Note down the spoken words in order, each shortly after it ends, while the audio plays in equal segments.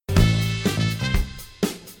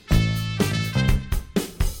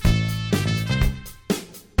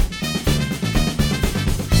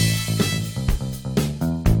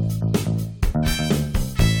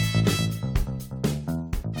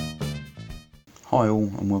Hi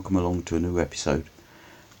all and welcome along to a new episode.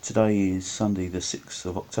 Today is Sunday the 6th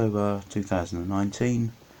of October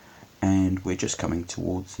 2019 and we're just coming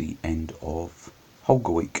towards the end of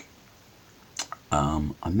Holga week.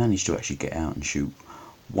 I managed to actually get out and shoot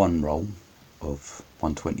one roll of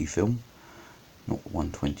 120 film, not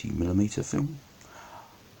 120mm film.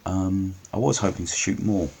 I was hoping to shoot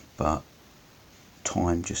more, but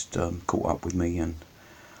time just caught up with me and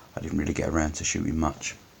I didn't really get around to shooting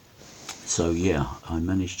much. So yeah, I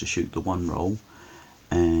managed to shoot the one roll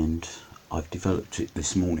and I've developed it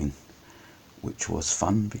this morning, which was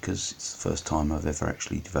fun because it's the first time I've ever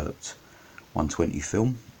actually developed 120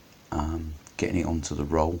 film. Getting it onto the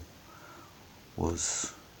roll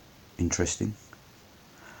was interesting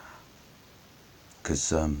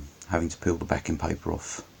because having to peel the backing paper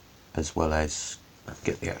off as well as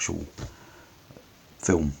get the actual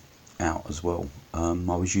film out as well. I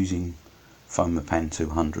was using Fomapan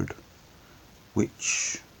 200,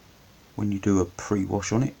 which when you do a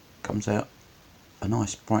pre-wash on it comes out a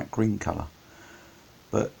nice bright green colour,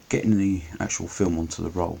 but getting the actual film onto the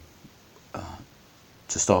roll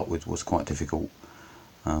to start with was quite difficult,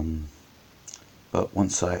 but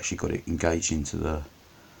once I actually got it engaged into the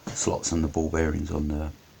slots and the ball bearings on the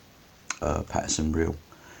Paterson reel,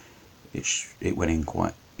 it went in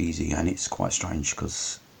quite easy. And it's quite strange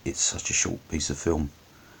because it's such a short piece of film.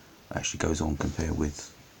 It actually goes on compared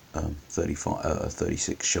with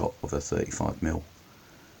 36 shot of a 35mm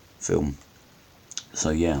film. So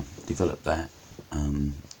yeah, developed that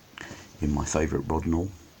in my favourite rod and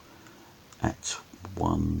all at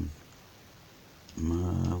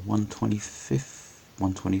 125,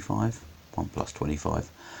 1 plus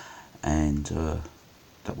 25, and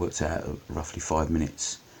that works out at roughly 5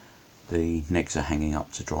 minutes. The negs are hanging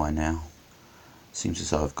up to dry now. Seems as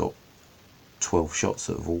though I've got 12 shots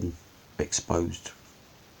that have all exposed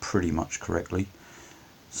pretty much correctly,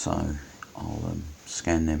 so I'll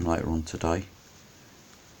scan them later on today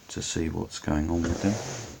to see what's going on with them.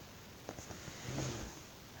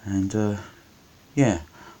 And yeah,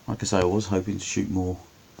 like I say, I was hoping to shoot more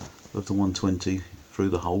of the 120 through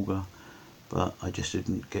the Holga, but I just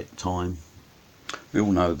didn't get time. We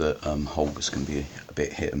all know that Holgas can be a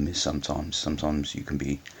bit hit and miss sometimes. Sometimes you can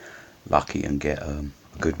be lucky and get a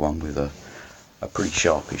good one with a pretty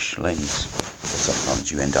sharpish lens, but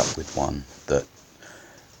sometimes you end up with one that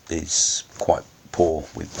is quite poor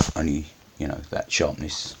with only, that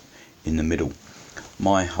sharpness in the middle.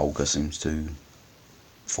 My Holga seems to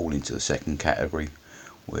fall into the second category,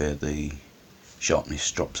 where the sharpness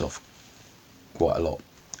drops off quite a lot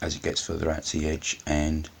as it gets further out to the edge,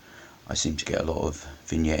 and I seem to get a lot of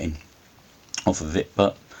vignetting off of it,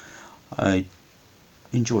 but I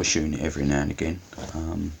enjoy shooting it every now and again,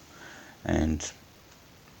 and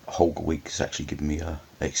Holga week has actually given me an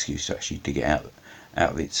excuse to actually dig it out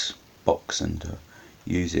of its box and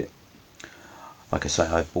use it. Like I say,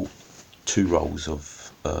 I bought 2 rolls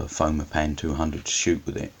of Fomapan 200 to shoot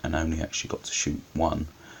with it, and only actually got to shoot one,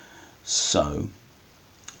 so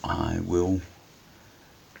I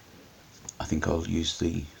think I'll use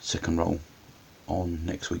the second roll on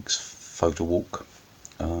next week's photo walk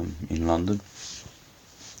in London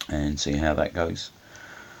and see how that goes.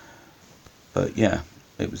 But yeah,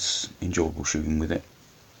 it was enjoyable shooting with it,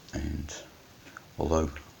 and although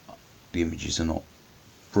the images are not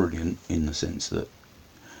brilliant in the sense that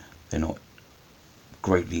they're not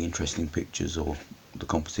greatly interesting pictures or the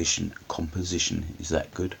composition is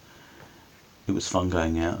that good, it was fun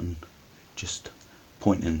going out and just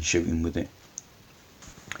pointing and shooting with it.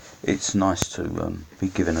 It's nice to be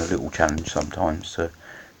given a little challenge sometimes to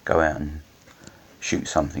go out and shoot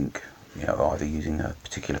something, either using a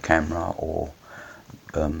particular camera or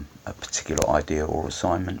a particular idea or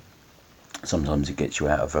assignment. Sometimes it gets you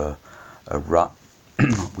out of a rut,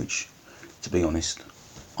 which, to be honest,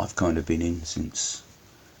 I've kind of been in since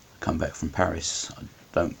I come back from Paris. I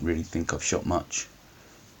don't really think I've shot much,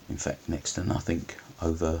 in fact next to nothing,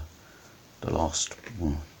 over the last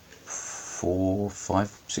 4,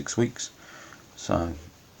 5, 6 weeks. So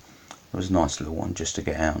it was a nice little one just to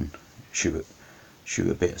get out and shoot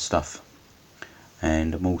a bit of stuff.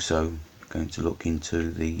 And I'm also going to look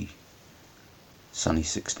into the Sunny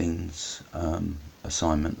 16's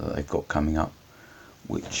assignment that they've got coming up,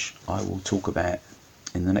 which I will talk about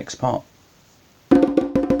in the next part.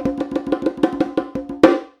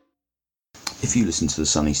 If you listen to the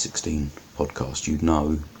Sunny 16 podcast, you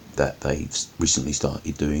know that they've recently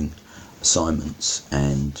started doing assignments,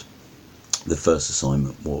 and the first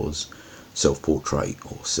assignment was self-portrait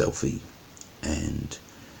or selfie, and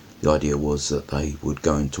the idea was that they would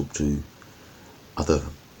go and talk to other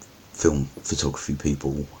film photography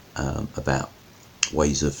people about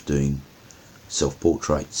ways of doing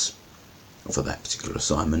self-portraits for that particular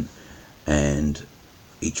assignment, and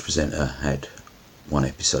each presenter had one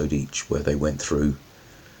episode each where they went through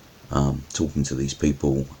talking to these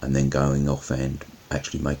people and then going off and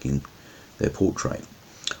actually making their portrait.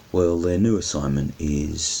 Well, their new assignment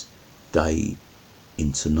is day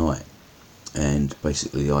into night, and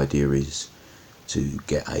basically the idea is to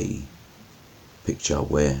get a picture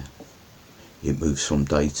where it moves from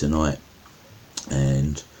day to night.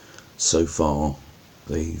 And so far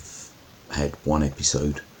they've had one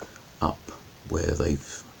episode up where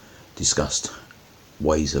they've discussed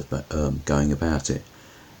ways of going about it,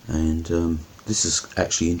 and this has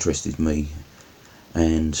actually interested me,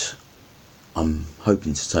 and I'm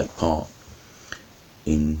hoping to take part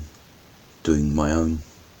in doing my own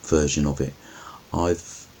version of it.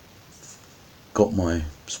 I've got my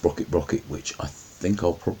Sprocket Rocket, which I think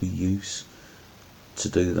I'll probably use to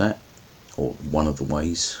do that, or one of the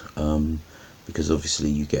ways, because obviously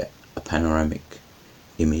you get a panoramic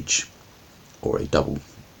image or a double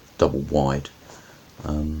wide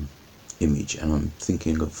image, and I'm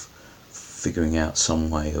thinking of figuring out some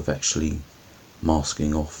way of actually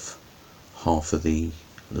masking off half of the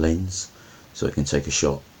lens so I can take a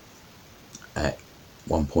shot at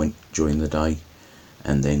one point during the day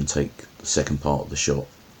and then take the second part of the shot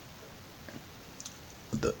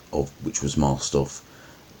which was masked off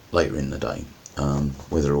later in the day.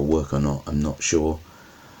 Whether it'll work or not, I'm not sure.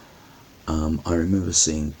 I remember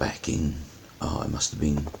seeing back in it must have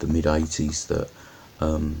been the mid-80s that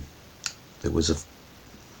there was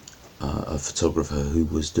a photographer who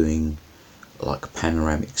was doing like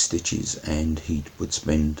panoramic stitches, and he would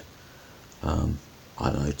spend I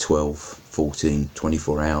don't know, 12, 14,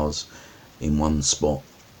 24 hours in one spot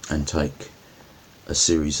and take a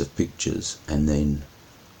series of pictures and then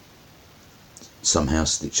somehow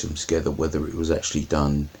stitch them together, whether it was actually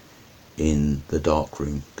done in the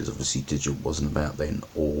darkroom, because obviously digital wasn't about then,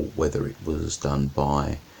 or whether it was done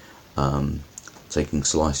by taking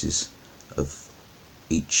slices of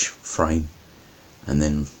each frame and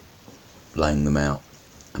then laying them out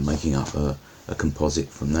and making up a composite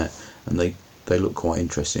from that. And they look quite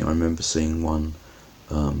interesting. I remember seeing one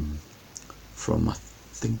from, I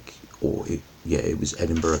think, it was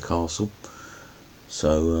Edinburgh Castle.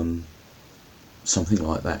 So something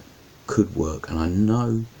like that could work. And I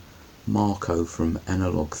know Marco from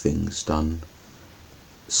Analog Things done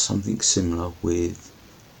something similar with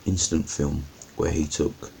instant film, where he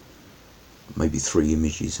took maybe 3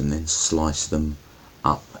 images and then sliced them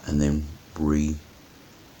up and then glued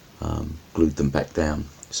them back down.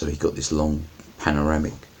 So he got this long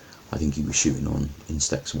panoramic. I think he was shooting on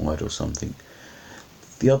Instax Wide or something.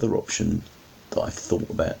 The other option that I've thought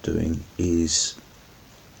about doing is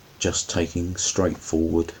just taking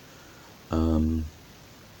straightforward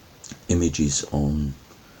images on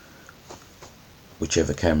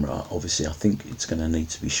whichever camera. Obviously I think it's going to need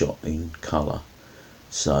to be shot in colour,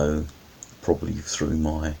 so probably through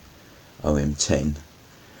my OM10.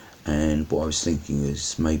 And what I was thinking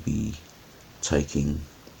is maybe taking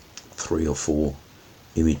 3 or 4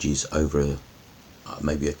 images over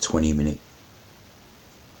maybe a 20-minute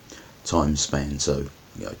time span. So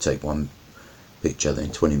take one picture,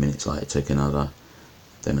 then 20 minutes later take another,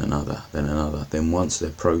 then another, then another. Then once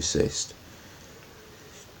they're processed,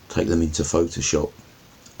 take them into Photoshop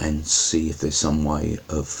and see if there's some way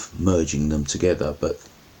of merging them together. But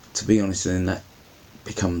to be honest, then that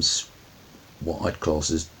becomes what I'd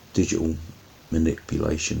class as digital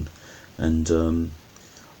manipulation, and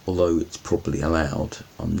although it's probably allowed,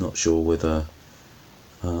 I'm not sure whether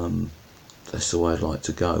that's the way I'd like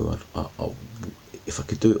to go. If I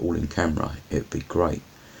could do it all in camera, it'd be great.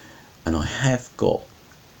 And I've got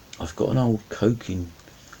an old Koken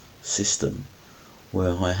system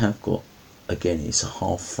where I have got, again, it's a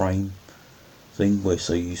half frame thing, where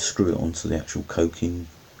so you screw it onto the actual Koken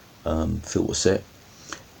filter set,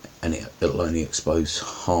 and it'll only expose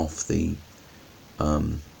half the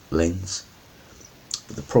lens.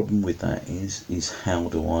 But the problem with that is how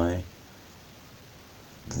do I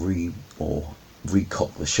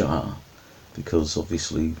recock the shutter, because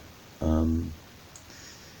obviously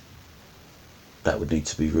that would need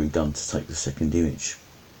to be redone to take the second image,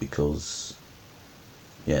 because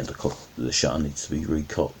the shutter needs to be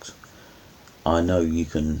recocked. I know you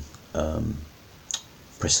can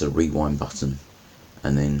press the rewind button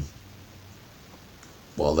and then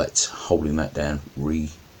while that's holding that down,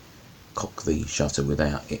 recock the shutter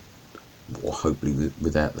without it, or hopefully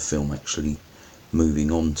without the film actually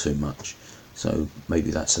moving on too much. So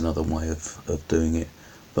maybe that's another way of doing it.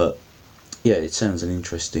 But yeah, it sounds an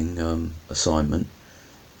interesting assignment,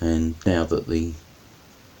 and now that the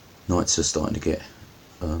nights are starting to get,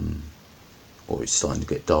 or it's starting to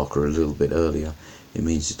get darker a little bit earlier, it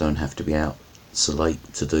means you don't have to be out so late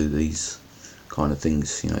to do these kind of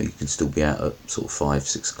things. You know, you can still be out at sort of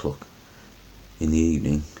 5-6 o'clock in the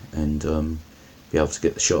evening and be able to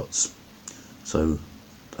get the shots. So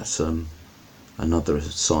that's another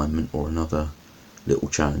assignment or another little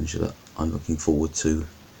challenge that I'm looking forward to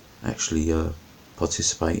actually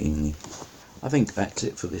participating in. I think that's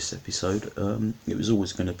it for this episode. It was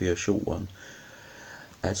always going to be a short one,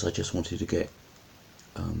 as I just wanted to get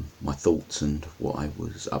my thoughts and what I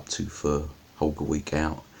was up to for Holger Week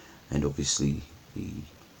out, and obviously the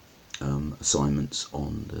assignments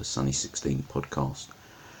on the Sunny 16 podcast.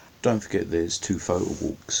 Don't forget there's 2 photo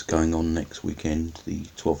walks going on next weekend, the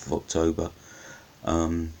 12th of October.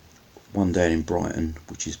 One down in Brighton,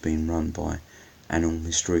 which is being run by Animal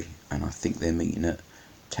Mystery, and I think they're meeting at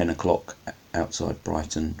 10 o'clock outside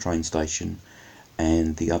Brighton train station,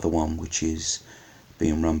 and the other one, which is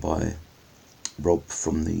being run by Rob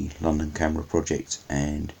from the London Camera Project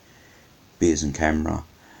and Beers and Camera,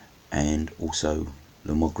 and also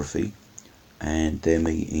Lomography, and they're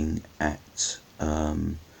meeting at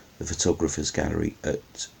the Photographers Gallery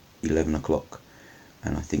at 11 o'clock,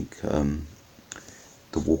 and I think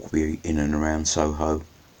the walk will be in and around Soho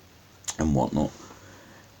and whatnot,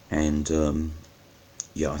 and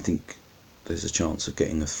yeah, I think there's a chance of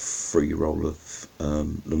getting a free roll of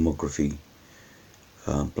Lomography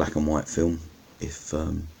black and white film if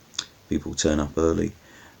people turn up early.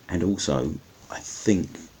 And also I think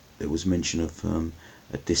there was mention of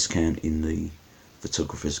a discount in the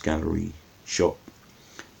Photographers Gallery shop,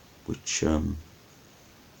 which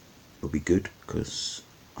will be good, because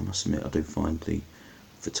I must admit I do find the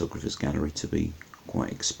Photographers Gallery to be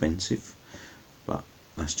quite expensive, but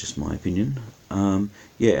that's just my opinion.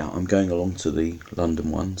 Yeah, I'm going along to the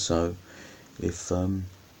London one, so if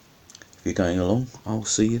you're going along, I'll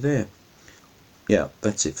see you there. Yeah,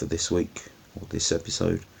 that's it for this week, or this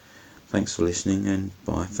episode. Thanks for listening, and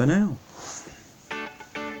bye for now.